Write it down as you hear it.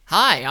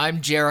Hi,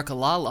 I'm Jerica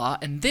Lala,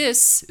 and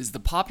this is The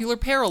Popular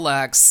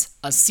Parallax,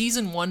 a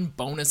Season 1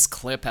 bonus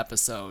clip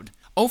episode.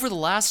 Over the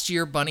last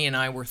year, Bunny and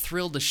I were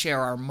thrilled to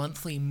share our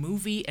monthly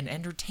movie and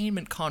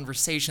entertainment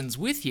conversations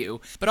with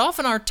you, but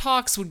often our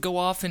talks would go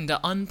off into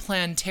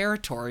unplanned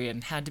territory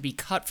and had to be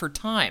cut for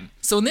time.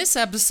 So in this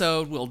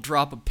episode, we'll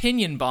drop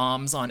opinion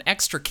bombs on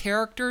extra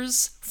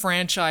characters,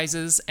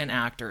 franchises, and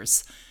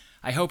actors.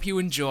 I hope you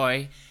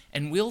enjoy,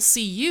 and we'll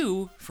see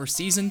you for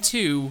Season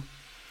 2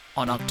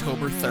 on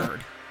October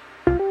 3rd.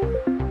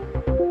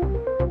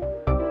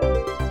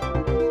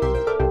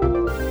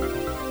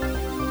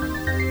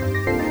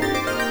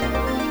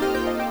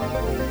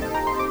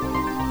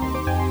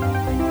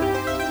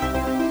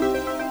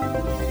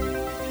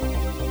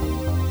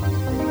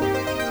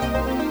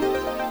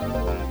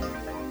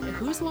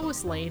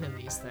 Lois Lane in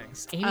these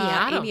things? Amy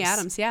Adams. Amy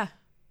Adams, yeah.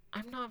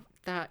 I'm not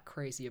that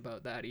crazy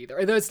about that either.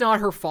 Although it's not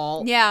her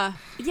fault. Yeah.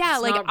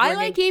 Like, I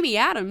like Amy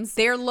Adams.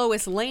 Their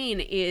Lois Lane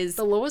is...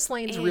 The Lois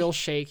Lane's real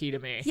shaky to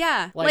me.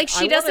 Yeah. Like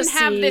she doesn't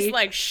have this,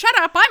 like, shut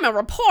up, I'm a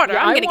reporter.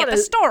 I'm going to get the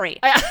story.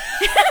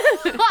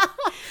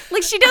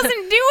 Like, she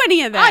doesn't do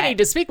any of that. I need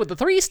to speak with the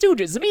Three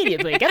Stooges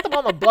immediately. Get them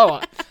on the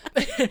blow-up.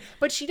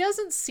 But she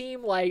doesn't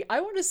seem like...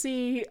 I want to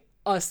see...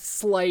 a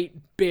slight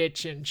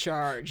bitch in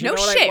charge. You know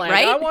what shit, like?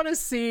 Right? I want to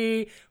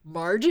see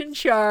Marge in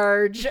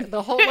charge.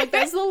 The whole, like,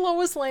 that's the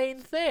Lois Lane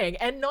thing.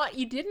 And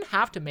you didn't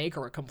have to make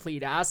her a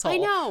complete asshole. I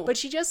know. But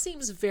she just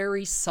seems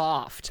very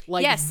soft.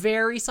 Like, yes.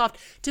 very soft.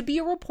 To be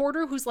a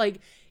reporter who's,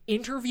 like,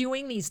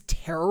 interviewing these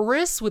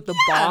terrorists with the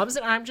bombs,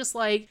 and I'm just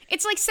like...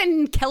 It's like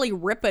sending Kelly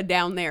Ripa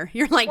down there.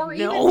 You're like, or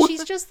no. Even,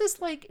 she's just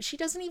this, like... She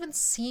doesn't even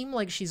seem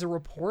like she's a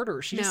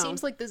reporter. She just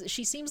seems like this...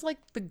 She seems like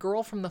the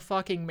girl from the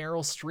fucking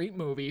Meryl Streep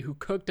movie who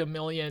cooked a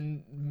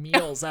million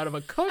meals out of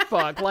a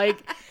cookbook. Like,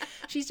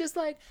 she's just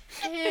like,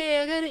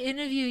 hey, I gotta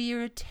interview you.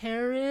 You're a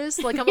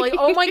terrorist? Like, I'm like,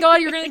 oh my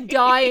god, you're gonna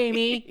die,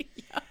 Amy.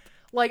 Yeah.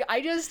 Like,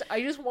 I just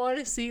want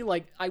to see,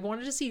 like, I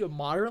wanted to see a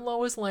modern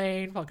Lois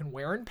Lane fucking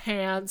wearing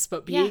pants,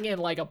 but being in,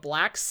 like, a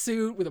black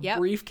suit with a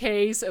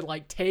briefcase and,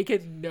 like,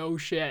 taking no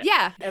shit.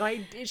 Yeah.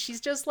 And she's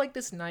just, like,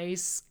 this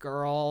nice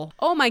girl.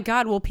 Oh my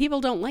god, well,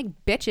 people don't like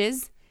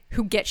bitches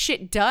who get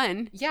shit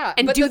done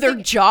and but do their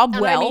job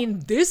well. I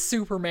mean, this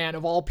Superman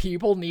of all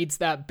people needs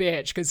that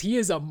bitch because he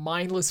is a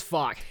mindless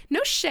fuck. No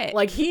shit.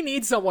 Like, he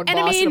needs someone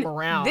bossing him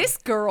around. This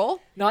girl...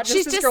 Not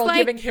just this girl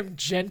giving him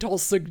gentle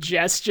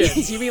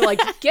suggestions. You mean, like,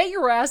 get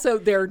your ass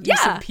out there and do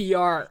some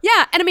PR.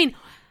 Yeah, and I mean...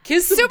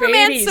 Kiss some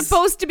Superman's babies.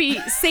 supposed to be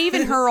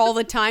saving her all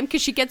the time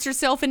because she gets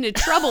herself into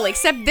trouble,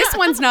 except this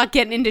one's not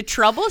getting into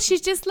trouble.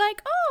 She's just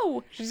like,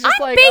 I'm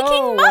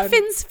baking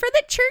muffins for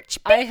the church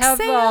bake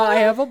sale. I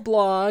have a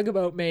blog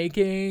about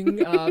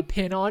making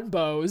pin-on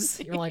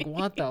bows. You're like,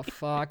 what the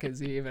fuck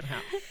is even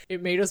happening?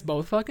 It made us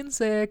both fucking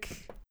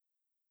sick.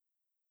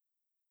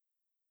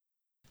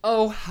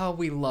 Oh, how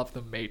we love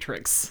The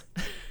Matrix.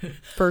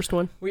 First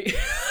one.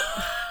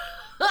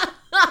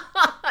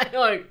 I know,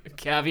 like,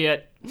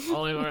 caveat,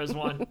 only there's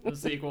one. The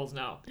sequels,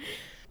 no.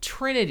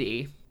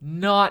 Trinity,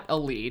 not a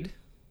lead,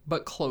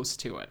 but close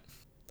to it.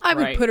 I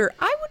would put her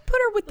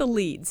with the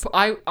leads.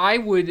 I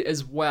would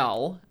as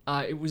well.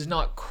 It was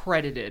not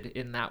credited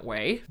in that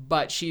way,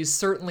 but she's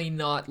certainly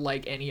not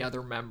like any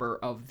other member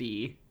of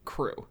the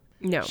crew.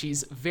 No.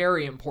 She's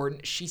very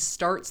important. She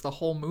starts the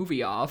whole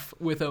movie off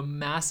with a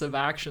massive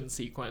action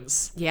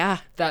sequence. Yeah.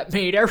 That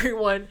made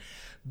everyone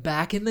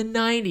back in the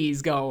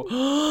 90s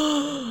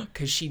go,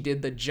 because she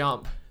did the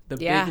jump. The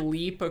big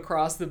leap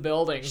across the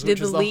buildings, she did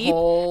which is leap, the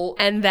whole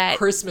and that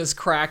Christmas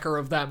cracker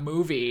of that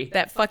movie.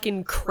 That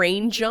fucking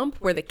crane jump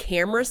where the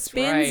camera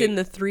spins in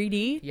the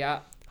 3D.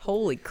 Yeah.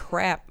 Holy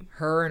crap.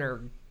 Her and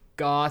her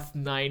goth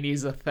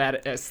 90s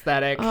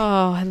aesthetic.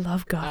 Oh, I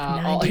love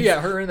goth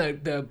 90s. Her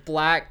and the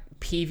black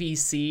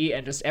PVC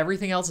and just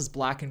everything else is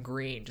black and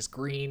green, just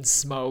green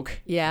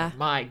smoke. Yeah.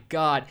 My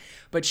God.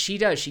 But she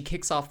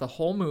kicks off the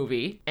whole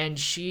movie, and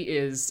she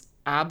is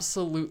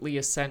absolutely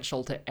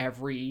essential to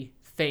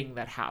everything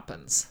that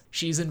happens.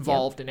 She's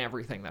involved in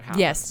everything that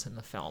happens in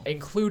the film,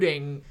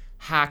 including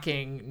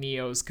hacking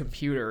Neo's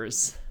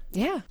computers.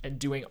 Yeah. And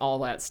doing all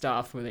that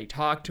stuff where they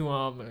talk to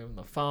him and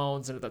the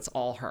phones, and that's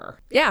all her.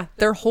 Yeah.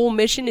 Their whole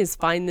mission is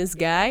find this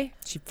guy.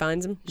 She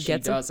finds him,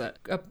 gets him. She does it.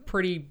 A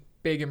pretty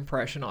big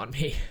impression on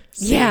me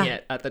seeing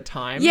it at the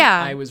time.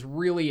 Yeah. I was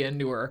really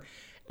into her,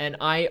 and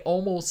I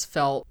almost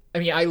felt, I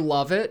mean, I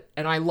love it,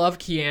 and I love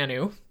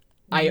Keanu.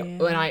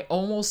 And I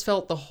almost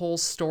felt the whole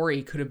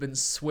story could have been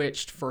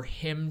switched for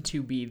him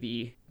to be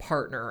the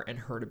partner and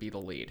her to be the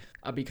lead,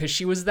 because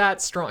she was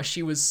that strong.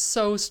 She was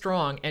so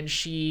strong, and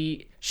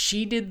she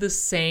did the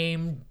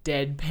same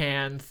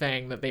deadpan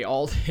thing that they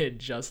all did,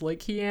 just like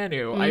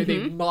Keanu.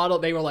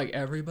 Mm-hmm. They were like,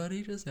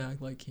 everybody just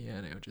act like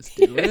Keanu, just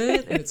do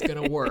it and it's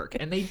gonna work.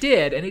 And they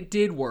did, and it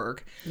did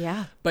work.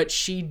 Yeah. But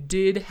she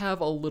did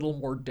have a little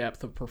more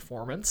depth of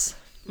performance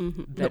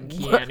than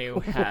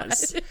Keanu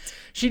has.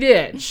 She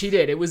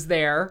did. It was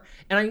there.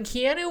 And I mean,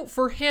 Keanu,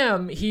 for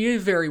him, he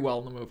did very well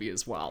in the movie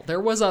as well. There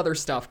was other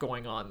stuff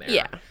going on there.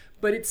 Yeah.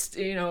 But it's,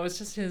 it's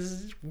just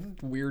his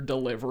weird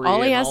delivery.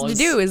 All he has to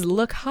do is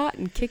look hot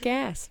and kick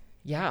ass.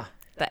 Yeah.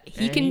 That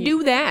he can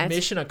do that.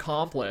 Mission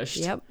accomplished.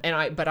 Yep.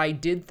 But I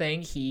did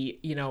think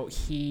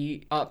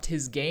he upped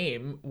his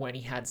game when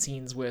he had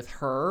scenes with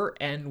her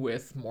and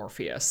with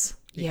Morpheus.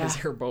 Because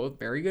they're both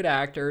very good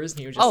actors.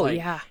 And he was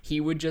just he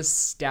would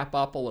just step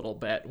up a little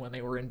bit when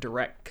they were in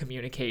direct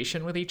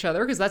communication with each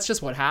other. Because that's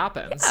just what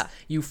happens. Yeah.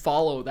 You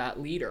follow that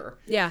leader.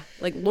 Yeah.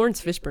 Like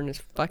Lawrence Fishburne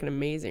is fucking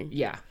amazing.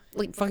 Yeah.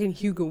 Like fucking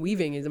Hugo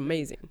Weaving is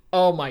amazing.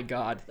 Oh my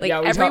god! Like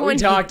we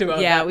talked about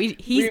that.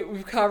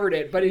 We've covered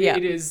it, but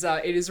it is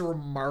a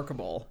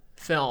remarkable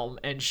film,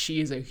 and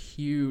she is a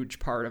huge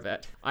part of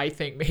it. I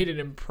think made an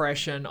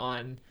impression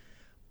on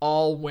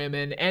all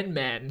women and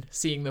men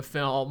seeing the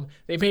film.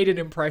 They made an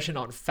impression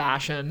on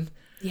fashion.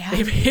 Yeah.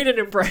 They made an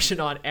impression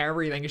on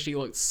everything. She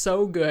looked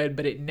so good,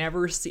 but it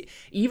never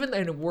even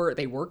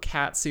they wore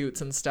cat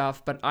suits and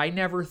stuff, but I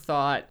never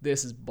thought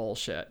this is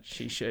bullshit.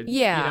 She should,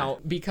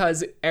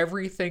 because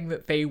everything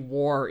that they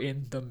wore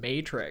in The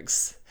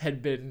Matrix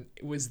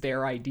was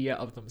their idea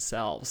of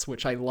themselves,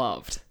 which I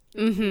loved.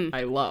 Mm-hmm.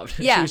 I loved.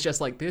 Yeah. She was just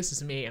like, this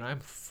is me and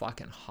I'm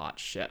fucking hot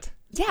shit.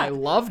 Yeah. I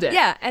loved it.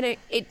 Yeah. And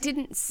it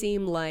didn't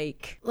seem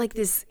like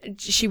this,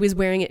 she was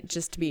wearing it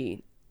just to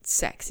be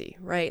sexy,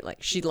 right?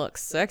 Like she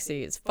looks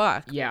sexy as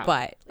fuck. Yeah.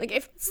 But like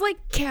if it's like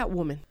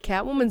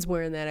Catwoman's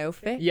wearing that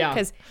outfit. Yeah.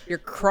 Because you're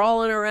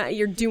crawling around,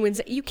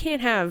 you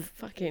can't have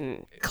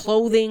fucking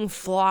clothing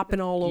flopping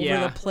all over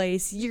the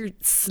place. You're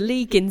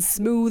sleek and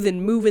smooth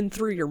and moving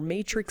through your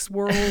Matrix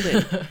world,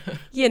 and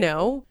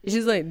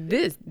she's like,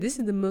 this is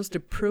the most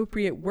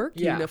appropriate work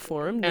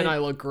uniform. And I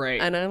look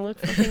great. And I look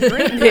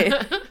fucking great.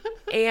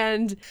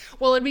 And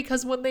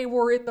because when they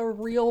were in the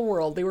real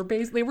world, they were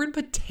in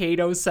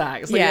potato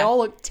sacks. Like, they all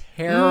looked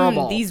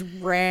terrible. These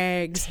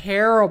rags,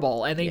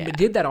 terrible, and they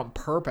did that on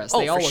purpose.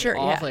 They all looked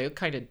awful. They looked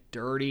kind of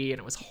dirty, and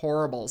it was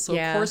horrible. So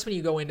of course, when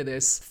you go into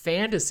this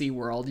fantasy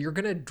world, you're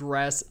gonna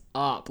dress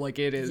up like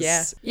it is.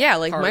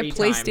 Like my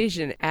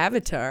PlayStation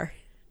Avatar.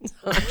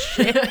 Oh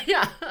shit!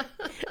 Yeah,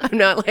 I'm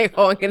not like,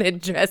 I'm gonna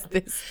dress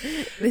this.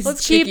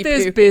 Let's keep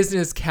this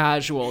business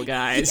casual,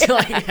 guys.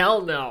 Like,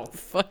 hell no,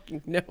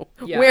 fucking no.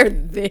 Yeah. Wear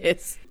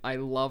this. I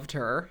loved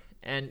her,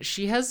 and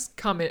she has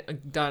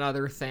done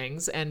other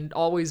things, and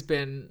always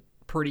been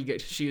pretty good.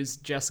 She was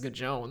Jessica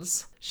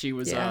Jones. She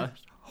was a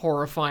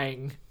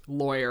horrifying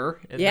lawyer.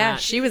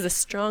 She was a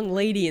strong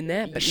lady in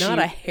that, but not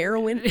a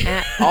heroine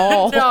at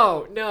all.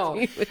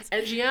 No.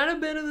 And she had a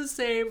bit of the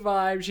same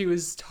vibe. She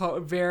was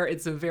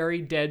it's a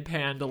very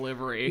deadpan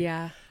delivery.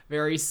 Yeah.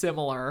 Very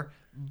similar,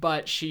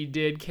 but she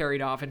did carry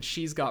it off, and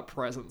she's got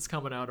presence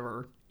coming out of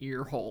her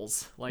ear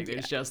holes. Like,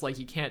 it's just like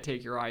you can't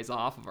take your eyes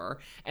off of her.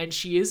 And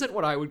she isn't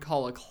what I would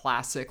call a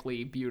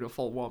classically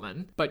beautiful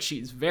woman, but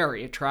she's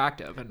very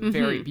attractive and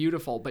very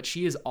beautiful, but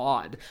she is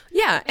odd.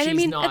 Yeah, and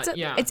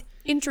it's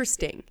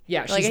interesting.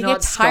 Yeah, she's like, not I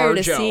get tired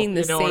of ScarJo, seeing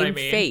the same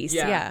face.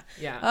 Yeah.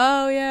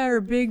 Oh yeah,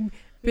 her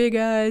big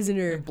eyes and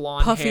her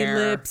blonde puffy hair.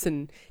 lips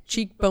and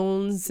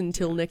cheekbones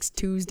until next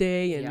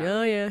Tuesday.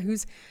 And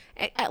who's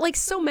like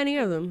so many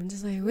of them. I'm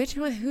just like, which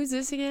one? Who's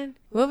this again?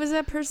 What was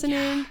that person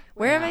in?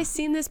 Where have I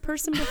seen this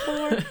person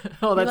before?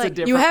 Oh, that's a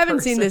different You haven't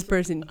person. seen this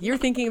person. You're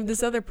thinking of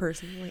this other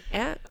person. I'm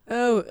like,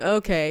 oh,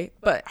 okay.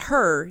 But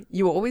her,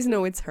 you always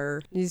know it's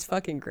her. She's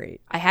fucking great.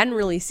 I hadn't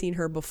really seen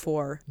her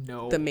before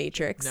The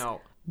Matrix.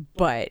 No.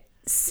 But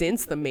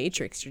since The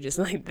Matrix, you're just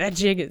like, that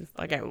chick is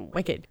fucking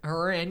wicked.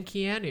 Her and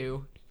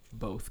Keanu,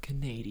 both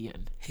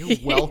Canadian. You're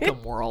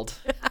welcome, world.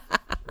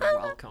 You're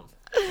welcome.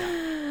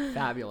 Yeah.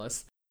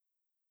 Fabulous.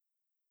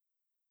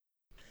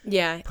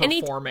 Yeah.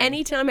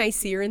 Anytime I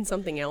see her in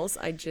something else,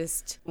 I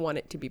just want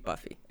it to be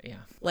Buffy. Yeah.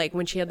 Like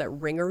when she had that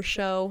Ringer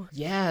show.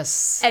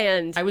 Yes.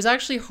 And I was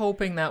actually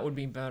hoping that would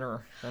be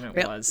better than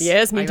it was.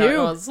 Yes, me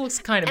too. This looks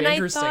kind of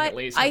interesting at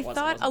least. I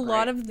thought a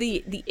lot of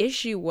the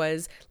issue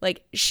was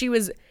like she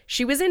was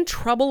in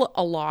trouble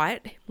a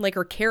lot, like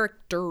her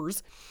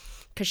characters,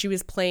 because she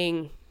was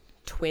playing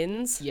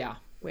twins. Yeah.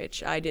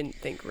 Which I didn't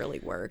think really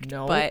worked.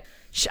 No. But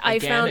I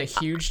found a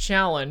huge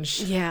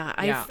challenge. Yeah,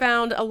 I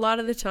found a lot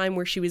of the time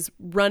where she was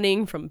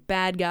running from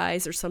bad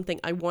guys or something,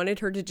 I wanted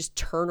her to just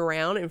turn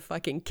around and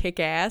fucking kick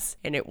ass,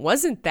 and it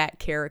wasn't that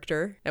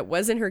character. It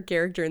wasn't her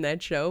character in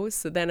that show.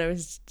 So then I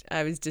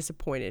was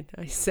disappointed.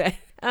 I said,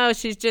 "Oh,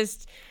 she's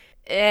just."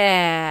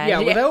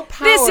 Without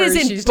powers, this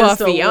isn't she's Buffy.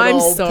 Just a I'm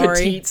little sorry,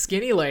 petite,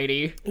 skinny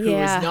lady who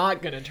is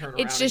not going to turn around.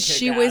 It's just and kick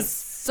she ass. was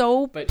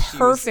so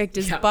perfect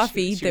as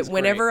Buffy she was that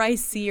whenever great. I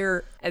see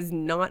her as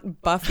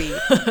not Buffy,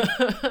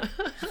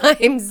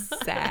 I'm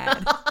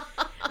sad.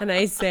 And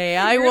I say,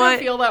 You're gonna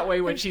feel that way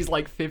when she's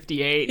like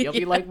 58. You'll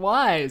be like,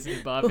 why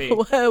isn't Buffy?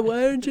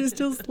 Why aren't you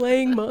still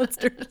slaying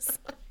monsters?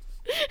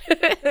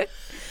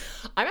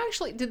 I'm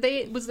actually,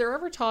 was there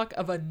ever talk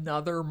of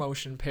another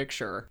motion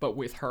picture, but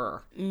with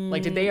her?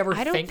 Like, did they ever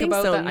think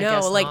about so. that? No, I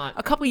guess like not.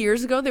 a couple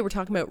years ago, they were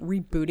talking about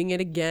rebooting it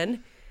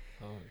again.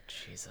 Oh,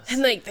 Jesus.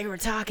 And like, they were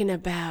talking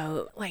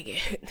about,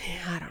 like,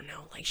 I don't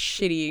know, like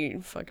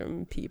shitty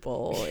fucking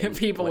people.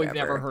 People whatever. we've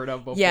never heard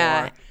of before.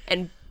 Yeah.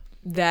 And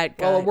That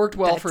guy. Well, it worked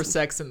well for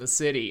Sex in the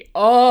City.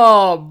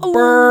 Oh,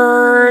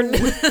 burn!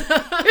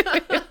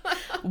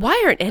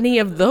 Why aren't any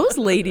of those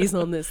ladies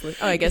on this list?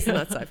 Oh, I guess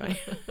not sci-fi.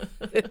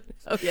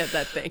 Oh, yeah,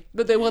 that thing.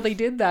 But they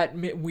did that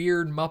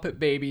weird Muppet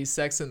Babies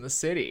Sex in the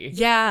City.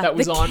 Yeah, that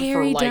was the on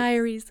Carrie for like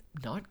Diaries.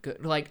 not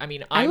good. Like, I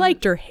mean, I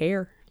liked her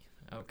hair.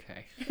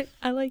 Okay.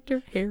 I liked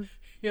her hair.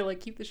 Yeah, like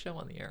keep the show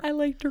on the air. I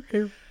liked her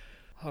hair.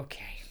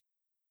 Okay.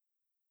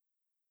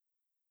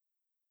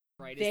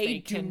 Right, They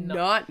do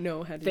not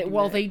know how to do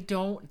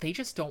that. They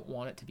just don't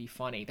want it to be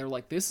funny. They're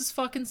like, this is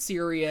fucking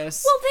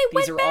serious. Well,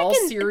 These are all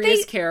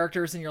serious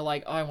characters, and you're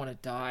like, oh, I want to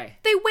die.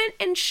 They went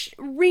and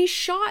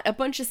reshot a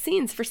bunch of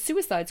scenes for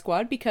Suicide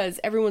Squad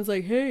because everyone's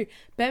like, hey,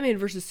 Batman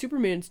versus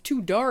Superman's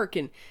too dark,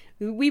 and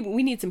we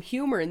need some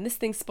humor, and this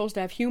thing's supposed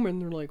to have humor,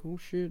 and they're like, oh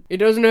shit, it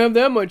doesn't have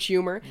that much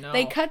humor. No.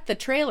 They cut the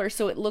trailer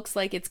so it looks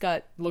like it's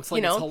got, it's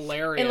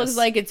hilarious. It looks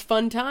like it's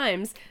fun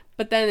times,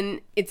 but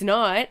then it's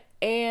not.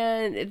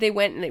 And they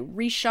went and they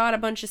reshot a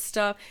bunch of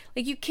stuff.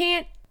 Like, you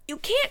can't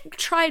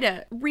try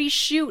to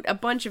reshoot a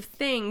bunch of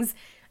things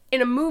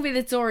in a movie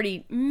that's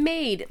already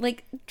made.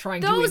 Like,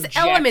 trying those to inject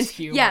elements,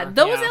 humor.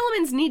 those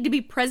elements need to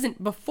be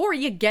present before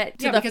you get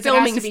to the because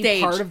filming it has to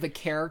stage. Be part of the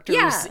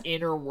character's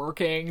inner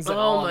workings and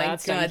all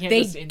that stuff. Oh my god,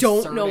 they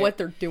don't know what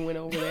they're doing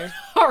over there.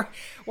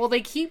 Well,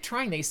 they keep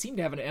trying. They seem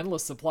to have an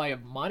endless supply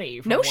of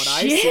money from No what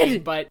I've shit.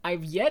 seen, but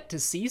I've yet to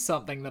see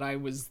something that I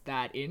was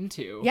that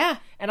into. Yeah.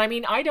 And I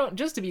mean, I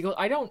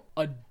don't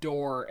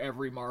adore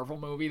every Marvel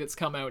movie that's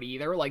come out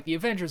either. Like, the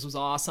Avengers was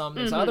awesome.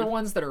 There's other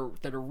ones that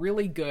are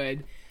really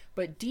good.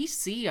 But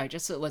DC,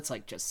 it's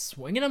like just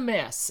swing and a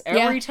miss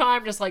every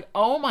time. Just like,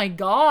 oh my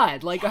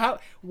god, like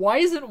why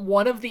isn't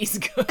one of these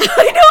good?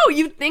 I know.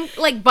 You think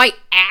like by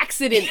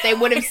accident they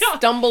would have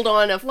stumbled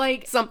on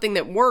something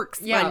that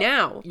works by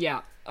now.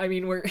 Yeah. I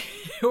mean, we're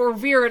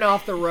veering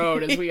off the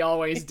road as we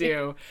always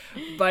do,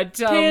 but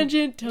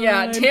tangent time.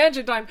 Yeah,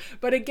 tangent time.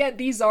 But again,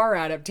 these are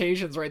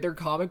adaptations, right? They're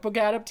comic book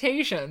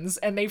adaptations,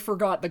 and they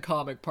forgot the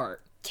comic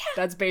part. Yeah.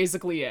 That's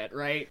basically it,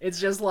 right? It's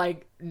just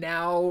like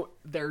now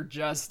they're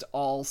just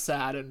all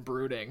sad and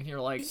brooding. You're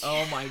like,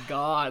 oh my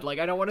god, like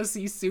I don't want to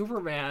see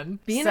Superman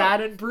sad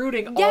and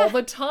brooding all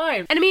the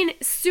time. And I mean,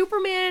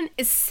 Superman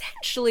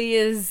essentially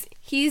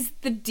he's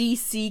the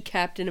DC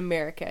Captain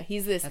America.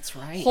 He's this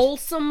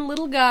wholesome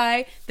little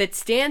guy that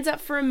stands up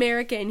for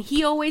America, and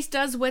he always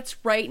does what's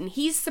right, and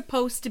he's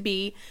supposed to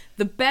be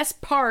the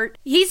best part.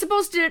 He's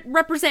supposed to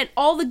represent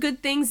all the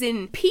good things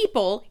in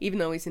people, even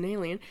though he's an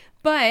alien.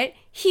 But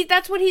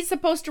that's what he's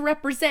supposed to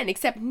represent,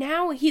 except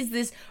now he's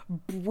this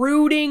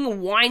brooding,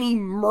 whiny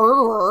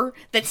murderer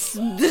that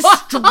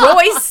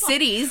destroys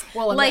cities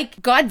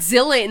like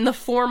Godzilla in the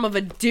form of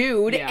a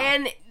dude,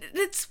 and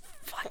it's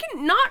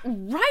fucking not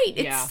right.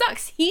 It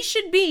sucks. He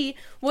should be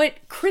what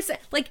Chris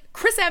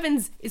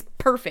Evans is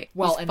perfect.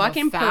 Well, he's and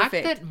fucking the fact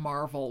perfect. that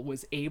Marvel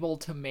was able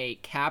to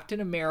make Captain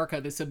America,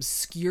 this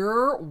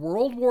obscure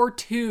World War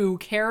II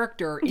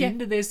character,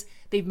 into this,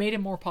 they've made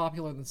him more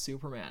popular than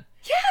Superman.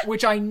 Yeah.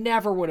 Which I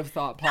never would have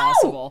thought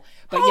possible.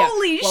 But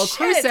Holy well, shit.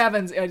 Chris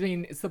Evans, I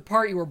mean, it's the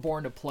part you were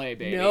born to play,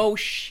 baby. No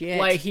shit.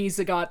 Like, he's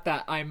got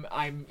that,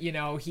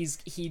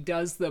 he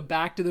does the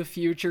Back to the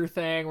Future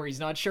thing where he's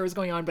not sure what's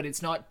going on, but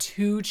it's not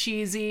too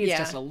cheesy. It's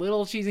just a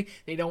little cheesy.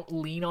 They don't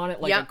lean on it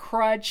like a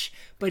crutch,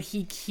 but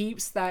he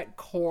keeps that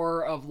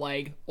core of,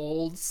 like,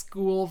 old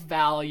school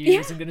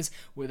values and goodness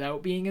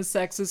without being a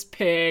sexist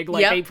pig.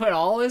 Like, they put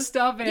all this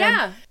stuff in.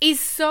 Yeah. He's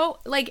so,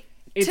 like...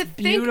 It's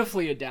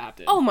beautifully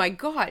adapted. Oh my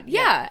god,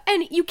 yeah.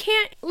 And you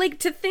can't, like,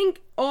 to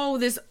think, oh,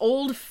 this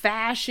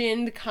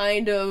old-fashioned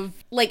kind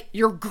of, like,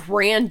 your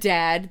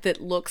granddad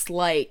that looks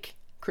like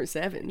Chris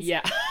Evans.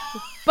 Yeah.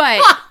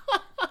 But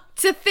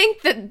to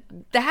think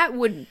that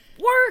would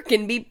work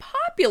and be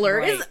popular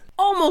is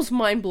almost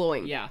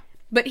mind-blowing. Yeah.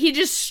 But he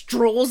just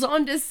strolls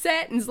onto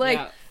set and is like,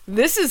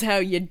 this is how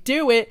you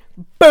do it.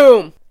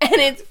 Boom. And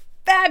it's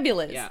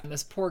fabulous. Yeah, and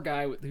this poor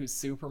guy who's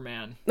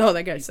Superman. Oh,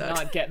 that guy sucks.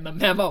 Not getting the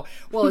memo.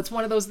 Well, it's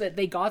one of those that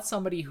they got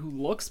somebody who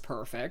looks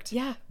perfect.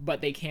 Yeah.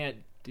 But they can't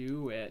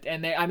do it.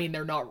 And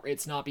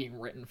it's not being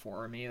written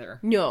for him either.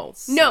 No.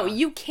 No,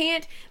 you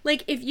can't.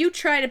 Like, if you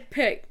try to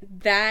pick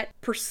that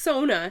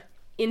persona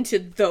into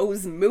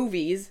those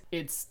movies,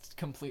 it's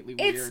completely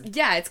weird.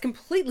 It's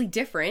completely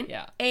different.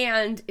 Yeah.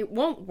 And it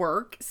won't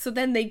work. So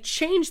then they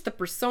change the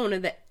persona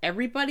that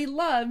everybody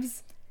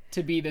loves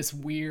to be this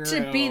weird.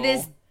 To be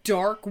this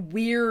dark,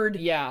 weird.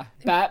 Yeah.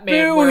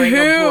 Batman wearing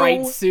a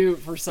bright suit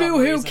for some reason.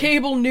 Boo-hoo,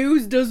 cable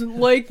news doesn't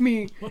like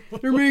me.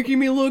 They're making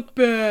me look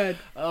bad.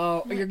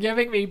 Oh, you're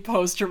giving me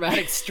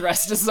post-traumatic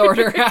stress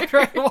disorder after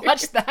I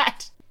watched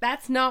that.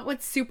 That's not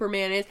what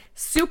Superman is.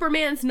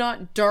 Superman's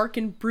not dark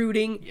and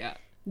brooding. Yeah.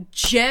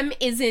 Jem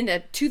isn't a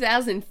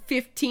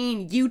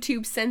 2015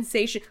 YouTube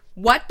sensation.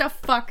 What the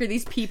fuck are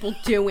these people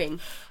doing?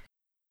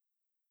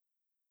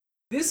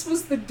 This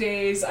was the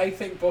days, I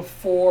think,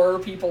 before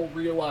people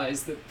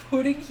realized that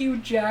putting Hugh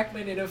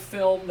Jackman in a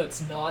film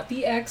that's not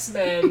the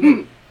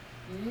X-Men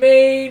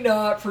may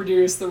not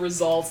produce the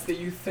results that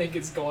you think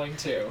it's going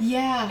to.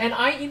 Yeah. And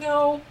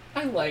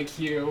I like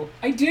Hugh.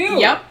 I do.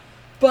 Yep.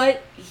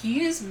 But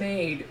he has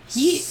made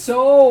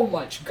so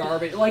much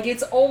garbage. Like,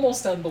 it's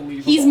almost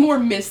unbelievable. He's more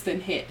miss than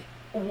hit.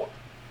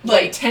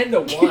 Like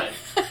 10-1.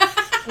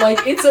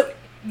 Like, it's a...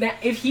 Now,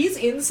 if he's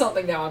in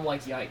something now, I'm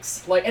like,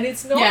 yikes. Like, and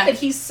it's not that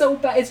he's so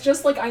bad. It's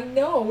just like, I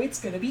know it's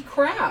gonna be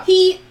crap.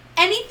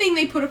 Anything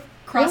they put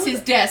across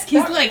his desk,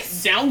 he's like,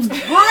 sounds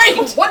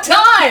great! What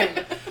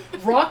time?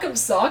 Rock'em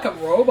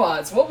Sock'em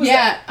Robots. What was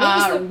that?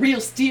 What was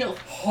Real Steel.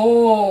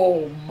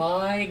 Oh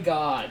my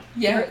god.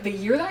 Yeah. The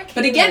year that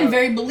came But again, out,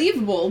 very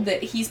believable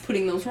that he's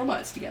putting those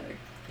robots together.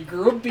 he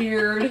grew a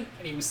beard, and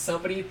he was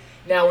somebody...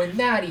 Now, in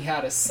that, he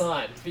had a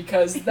son,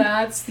 because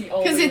that's the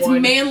only one... Because it's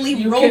manly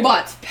you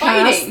robots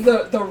can pass fighting.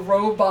 the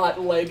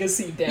robot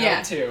legacy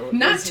down to.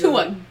 Not to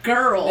a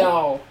girl.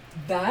 No.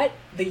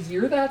 The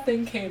year that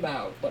thing came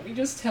out, let me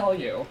just tell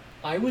you,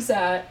 I was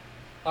at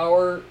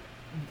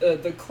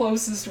the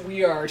closest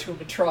we are to a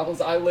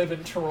metropolis. I live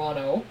in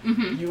Toronto.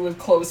 Mm-hmm. You live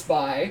close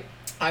by.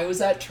 I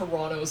was at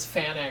Toronto's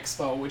Fan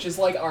Expo, which is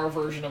like our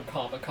version of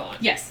Comic-Con.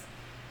 Yes.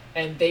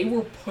 And they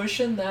were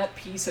pushing that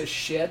piece of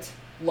shit.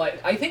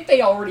 Like, I think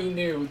they already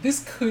knew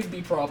this could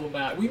be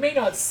problematic. We may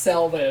not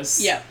sell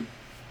this. Yep.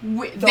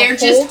 They're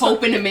just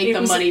hoping to make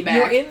the money back.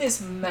 You're in this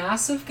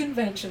massive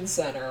convention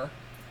center,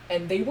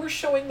 and they were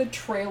showing the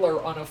trailer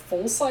on a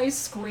full-size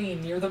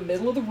screen near the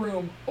middle of the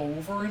room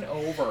over and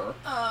over.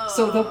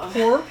 So the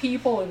poor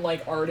people in,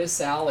 like,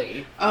 Artist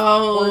Alley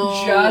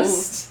were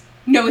just...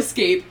 No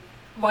escape.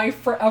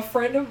 A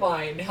friend of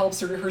mine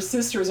helps her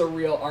sister's a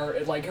real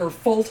like, her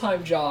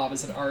full-time job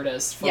as an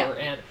artist for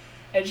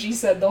and she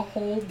said the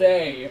whole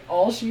day,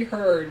 all she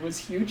heard was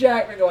Hugh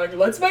Jackman going,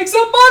 "Let's make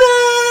some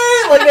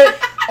money!" Like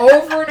that,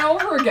 over and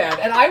over again.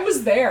 And I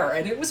was there,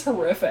 and it was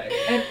horrific.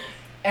 And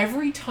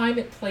every time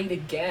it played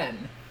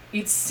again,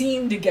 it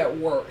seemed to get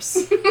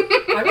worse.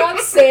 I'm not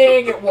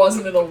saying it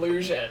wasn't an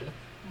illusion,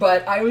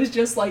 but I was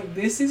just like,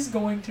 this is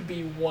going to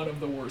be one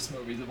of the worst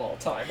movies of all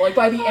time. Like,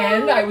 by the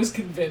end, I was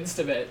convinced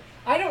of it.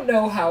 I don't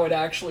know how it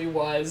actually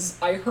was.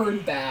 I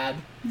heard bad.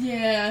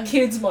 Yeah.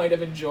 Kids might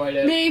have enjoyed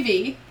it.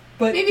 Maybe.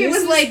 But maybe it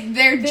was like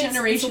their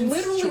generation's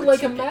literally short like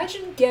circuit.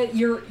 Imagine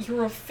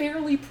you're a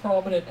fairly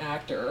prominent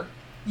actor.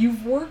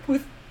 You've worked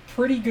with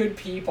pretty good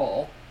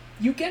people.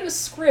 You get a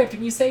script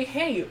and you say,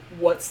 "Hey,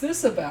 what's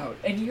this about?"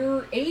 And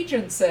your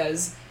agent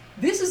says,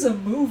 "This is a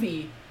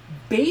movie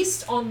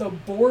based on the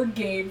board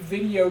game,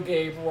 video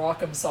game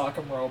Rock'em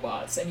Sock'em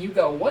Robots." And you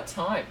go, "What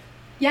time?"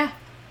 Yeah.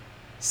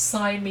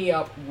 Sign me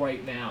up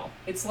right now.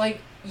 It's like,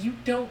 you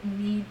don't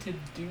need to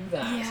do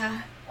that.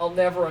 Yeah. I'll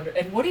never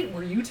And what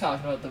were you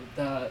talking about?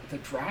 The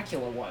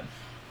Dracula one.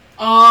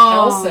 Oh,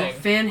 Helsing.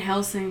 Van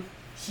Helsing.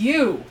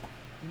 Hugh,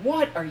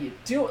 what are you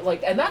doing?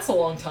 Like, and that's a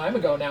long time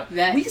ago now.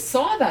 We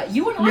saw that.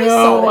 You and I No,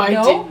 saw it.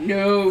 I didn't.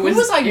 No, Who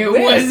was I it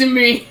with? wasn't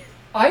me.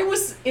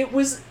 It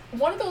was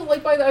one of those,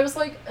 like, I was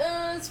like,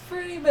 it's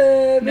pretty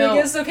bad. No. I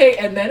guess okay.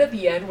 And then at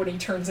the end, when he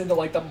turns into,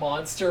 like, the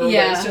monster,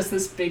 Yeah. it's just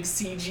this big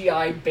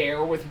CGI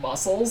bear with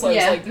muscles, I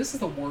was like, this is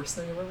the worst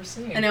thing I've ever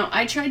seen. I know,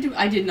 I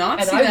did not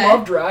and see I that.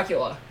 love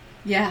Dracula.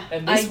 Yeah.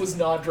 And this was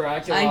not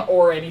Dracula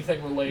or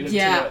anything related to it.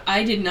 Yeah,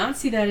 I did not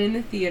see that in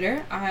the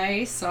theater.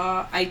 I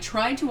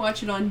tried to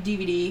watch it on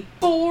DVD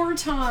 4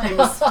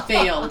 times,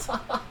 failed.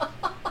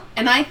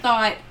 And I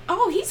thought,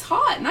 oh, he's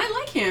hot and I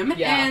like him.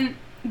 Yeah. And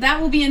that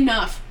will be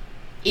enough.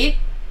 It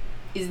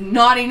is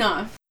not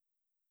enough.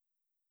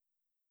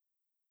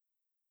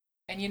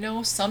 And you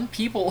know, some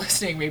people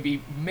listening may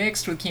be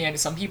mixed with Keanu.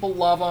 Some people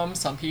love him,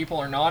 some people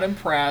are not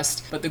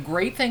impressed. But the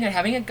great thing at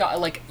having a guy,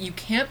 like, you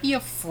can't be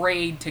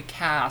afraid to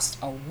cast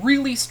a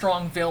really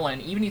strong villain,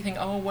 even if you think,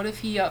 oh, what if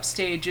he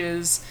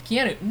upstages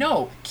Keanu?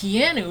 No,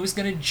 Keanu is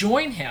going to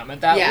join him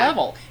at that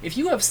level. If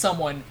you have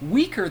someone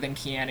weaker than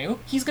Keanu,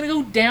 he's going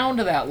to go down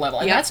to that level.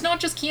 And that's not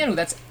just Keanu,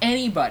 that's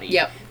anybody.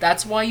 Yep.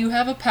 That's why you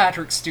have a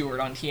Patrick Stewart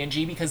on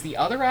TNG, because the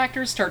other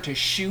actors start to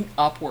shoot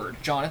upward.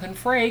 Jonathan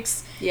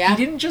Frakes, he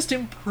didn't just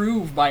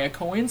improve by a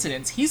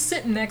coincidence. He's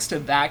sitting next to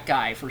that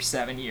guy for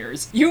 7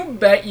 years. You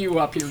bet you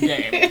up your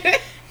game.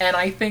 And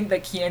I think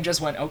that Keanu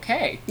just went,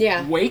 okay,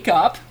 wake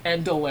up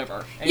and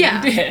deliver. And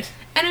he did.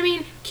 And I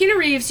mean, Keanu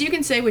Reeves, you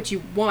can say what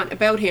you want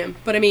about him,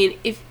 but I mean,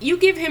 if you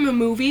give him a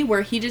movie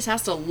where he just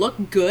has to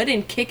look good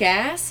and kick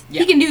ass,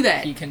 he can do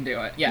that. He can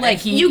do it. Yeah.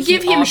 Like, you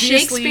give him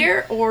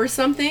Shakespeare or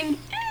something,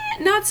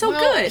 not so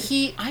good.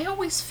 I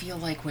always feel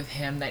like with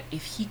him that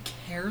if he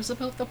cares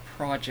about the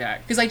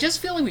project, because I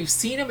just feel like we've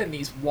seen him in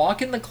these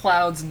walk in the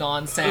clouds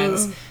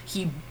nonsense,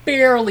 he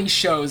barely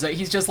shows it.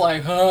 He's just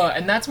like,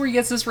 and that's where he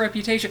gets this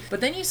reputation.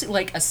 But then you see,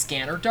 like, A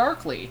Scanner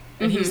Darkly,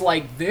 and he's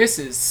like, this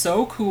is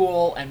so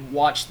cool, and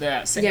watch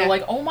this. And you're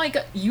like, oh my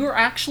god, you're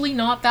actually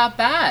not that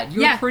bad.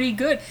 You're pretty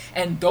good.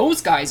 And those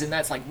guys, and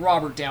that's like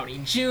Robert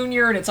Downey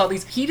Jr., and it's all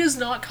these, he does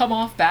not come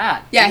off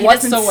bad. Yeah, he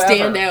whatsoever. doesn't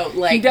stand out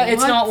like,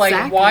 it's not like,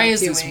 that why guy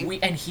is this doing?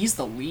 and he's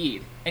the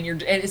lead.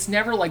 and it's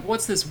never like,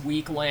 what's this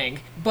weak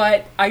link?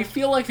 But I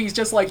feel like he's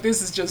just like,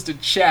 this is just a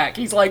check.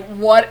 He's like,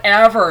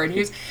 whatever.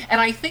 And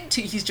I think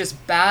too, he's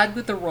just bad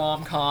with the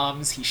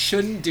rom-coms. He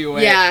shouldn't do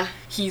it. Yeah.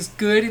 He's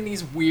good in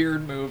these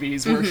weird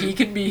movies where he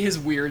can be his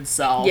weird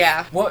self.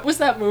 Yeah. What was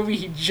that movie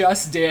he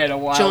just did a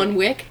while? John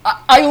Wick.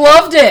 I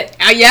loved it.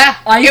 Yeah.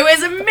 It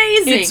was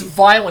amazing. It's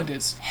violent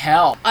as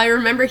hell. I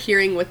remember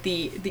hearing what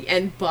the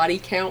end body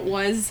count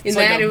was. It's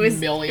like a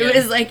million. It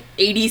was like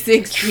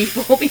 86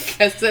 people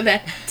because of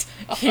that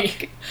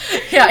dog.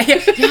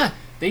 Yeah.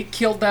 They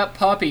killed that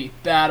puppy.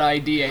 Bad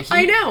idea.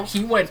 I know.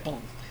 He went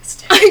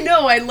ballistic. I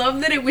know. I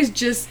love that it was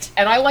just.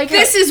 And I like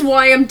this is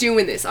why I'm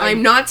doing this.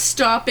 I'm not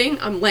stopping.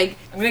 I'm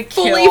gonna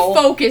fully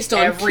focused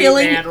on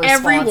killing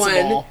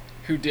everyone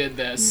who did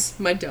this.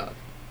 My dog.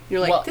 You're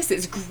like, this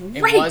is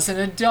great. It wasn't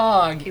a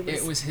dog.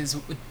 It was his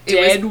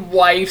dead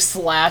wife's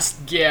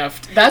last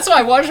gift. That's why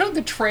I watched it.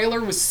 The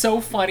trailer was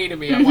so funny to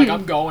me. I'm like,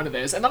 I'm going to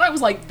this. And then I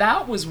was like,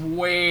 that was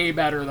way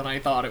better than I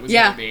thought it was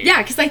going to be.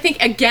 Yeah, because I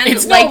think, again,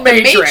 it's like no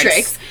the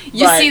Matrix,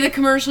 you see the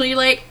commercial, you're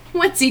like,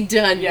 what's he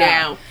done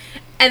now?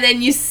 And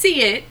then you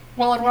see it.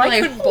 Well, and what I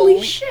couldn't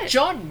believe,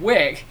 John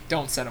Wick,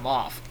 don't set him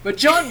off, but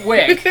John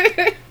Wick,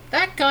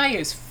 that guy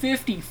is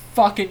 50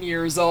 fucking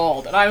years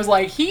old. And I was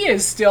like, he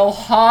is still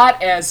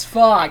hot as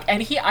fuck.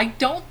 And I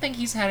don't think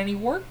he's had any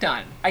work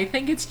done. I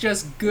think it's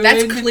just good.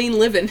 That's clean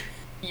living.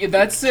 Yeah,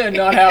 that's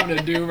not having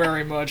to do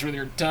very much with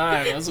your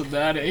time. That's what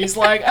that is. He's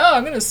like, oh,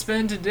 I'm going to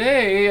spend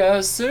today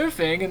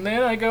surfing, and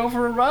then I go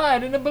for a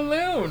ride in a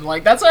balloon.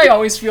 Like, that's what I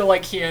always feel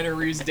like Keanu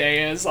Reeves'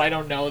 day is. I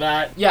don't know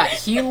that. Yeah,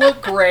 he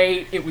looked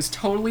great. It was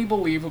totally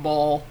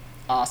believable.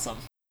 Awesome.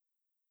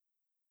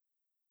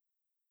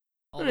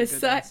 On a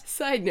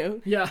side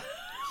note. Yeah.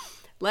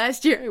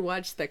 Last year I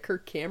watched the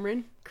Kirk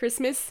Cameron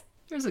Christmas.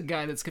 There's a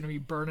guy that's going to be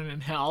burning in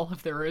hell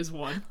if there is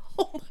one.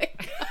 Oh my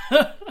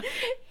god.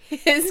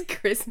 His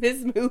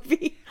Christmas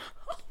movie.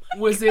 Oh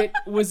was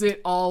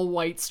it all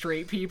white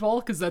straight people?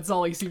 Because that's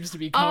all he seems to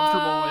be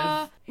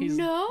comfortable with.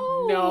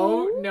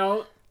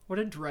 No. What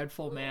a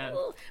dreadful man.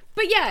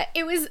 But yeah,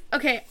 it was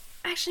okay.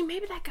 Actually,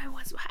 maybe that guy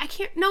was. I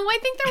can't. No, I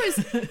think there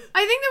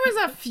was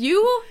a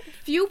few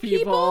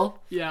people.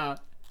 Yeah.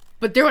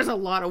 But there was a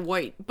lot of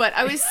white. But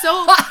I was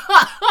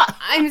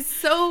I'm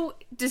so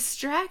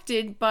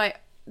distracted by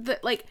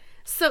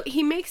so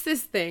he makes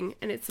this thing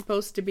and it's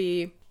supposed to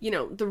be,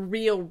 the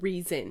real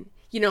reason.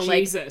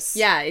 Jesus.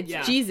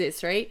 It's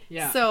Jesus, right?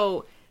 Yeah.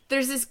 So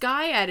there's this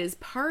guy at his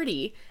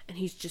party and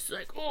he's just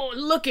like, oh,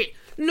 look it,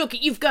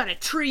 you've got a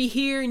tree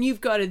here and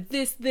you've got a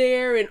this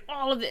there and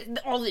all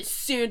this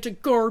Santa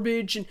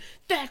garbage and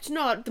that's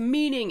not the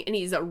meaning. And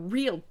he's a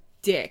real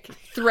dick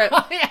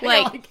throughout.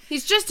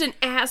 He's just an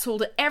asshole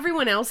to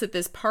everyone else at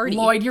this party.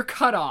 Lloyd, you're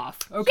cut off.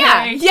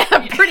 Okay.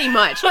 Yeah, pretty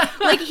much.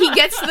 Like he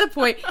gets to the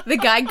point. The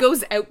guy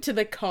goes out to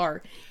the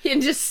car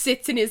and just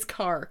sits in his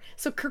car.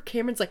 So Kirk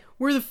Cameron's like,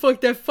 "Where the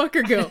fuck that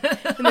fucker go?"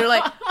 And they're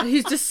like,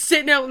 "He's just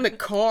sitting out in the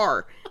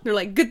car." And they're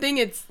like, "Good thing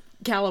it's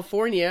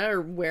California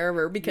or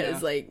wherever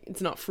because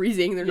it's not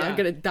freezing. They're not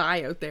gonna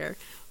die out there."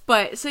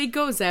 But so he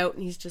goes out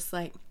and he's just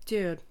like,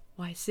 "Dude,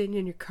 why sitting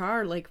in your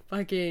car like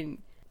fucking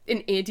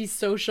an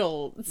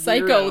antisocial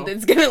psycho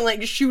that's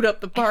gonna shoot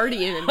up the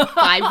party in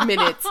 5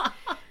 minutes?"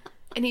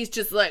 And he's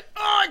just like,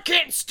 "Oh, I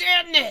can't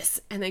stand this."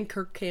 And then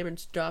Kirk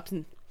Cameron's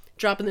dropping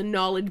the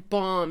knowledge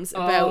bombs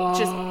about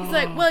he's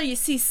like, "Well, you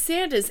see,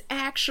 Santa's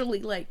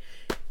actually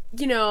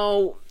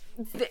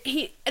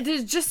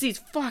there's just these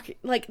fucking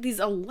these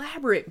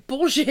elaborate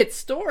bullshit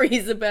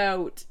stories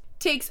about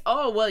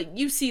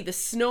you see the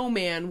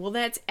snowman, well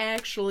that's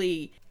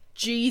actually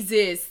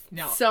Jesus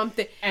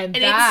something." And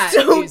that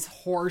is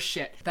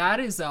horseshit. That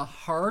is a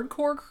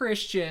hardcore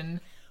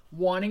Christian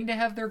wanting to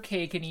have their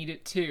cake and eat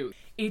it too.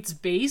 It's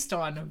based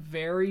on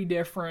very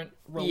different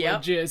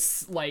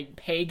religious,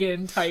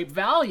 pagan type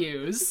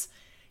values.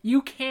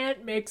 You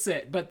can't mix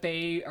it, but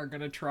they are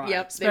gonna try.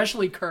 Yep,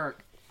 especially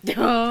Kirk.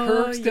 Oh,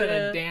 Kirk's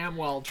gonna damn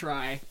well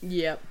try.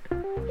 Yep.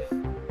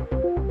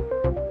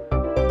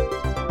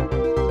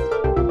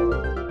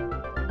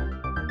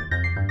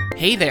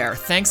 Hey there,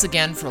 thanks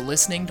again for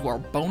listening to our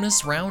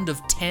bonus round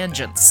of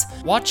tangents.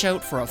 Watch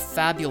out for a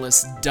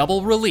fabulous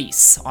double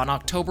release on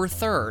October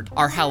 3rd,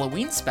 our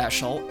Halloween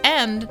special,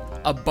 and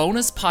a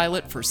bonus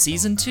pilot for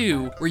Season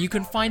 2 where you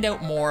can find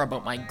out more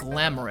about my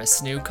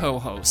glamorous new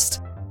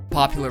co-host.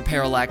 Popular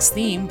Parallax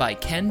theme by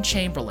Ken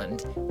Chamberlain,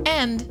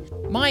 and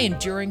my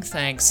enduring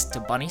thanks to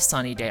Bunny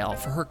Sunnydale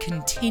for her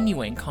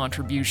continuing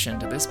contribution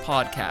to this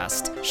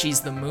podcast.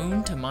 She's the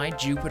moon to my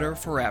Jupiter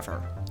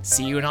forever.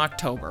 See you in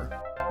October.